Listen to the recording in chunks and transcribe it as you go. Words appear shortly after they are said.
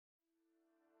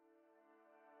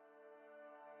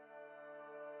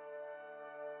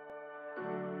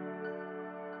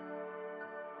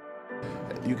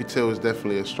You could tell it's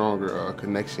definitely a stronger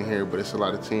connection here, but it's a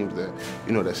lot of teams that,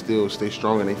 that still stay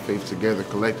strong in their faith together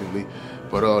collectively.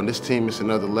 But this team is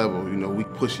another level. We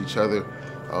push each other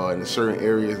in the certain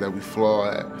areas that we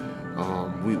flaw at.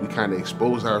 We kind of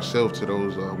expose ourselves to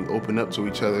those. We open up to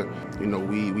each other.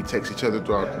 We text each other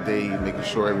throughout the day, making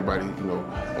sure everybody,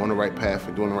 on the right path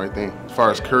and doing the right thing. As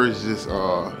far as courage is,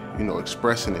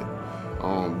 expressing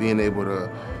it, being able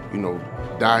to,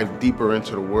 dive deeper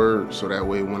into the word, so that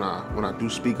way when I do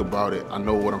speak about it, I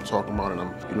know what I'm talking about,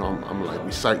 and I'm like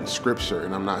reciting scripture,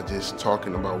 and I'm not just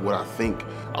talking about what I think.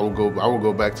 I will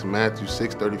go back to Matthew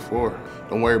 6:34.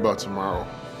 Don't worry about tomorrow,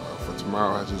 for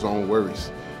tomorrow has its own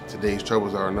worries. Today's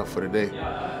troubles are enough for the day.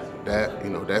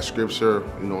 That scripture,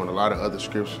 and a lot of other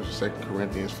scriptures, 2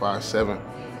 Corinthians 5:7,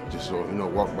 just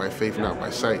walk by faith, not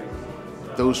by sight.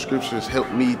 Those scriptures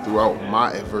helped me throughout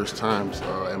my adverse times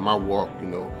in my walk.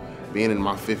 Being in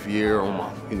my 5th year on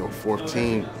my 4th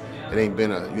team, it ain't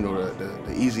been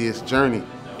the easiest journey.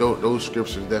 Those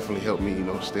scriptures definitely helped me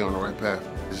stay on the right path.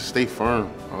 Just stay firm,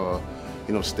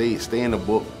 stay in the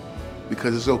book,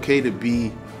 because it's okay to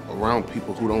be around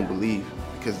people who don't believe,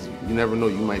 because you never know,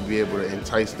 you might be able to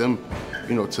entice them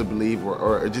to believe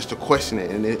or just to question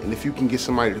it. And if you can get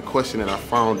somebody to question it, I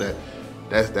found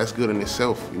that's good in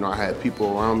itself. I had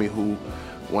people around me who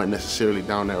weren't necessarily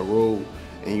down that road,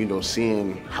 and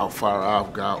seeing how far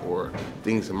I've got or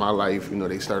things in my life,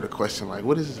 they start to question, like,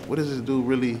 what does this dude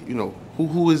really,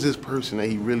 who is this person that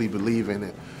he really believe in?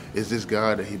 And is this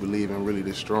God that he believe in really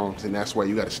this strong? And that's why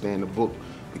you got to stay in the book,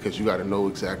 because you got to know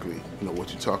exactly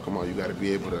what you're talking about. You got to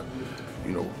be able to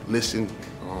listen.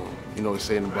 It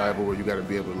say in the Bible where you got to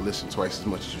be able to listen twice as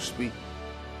much as you speak.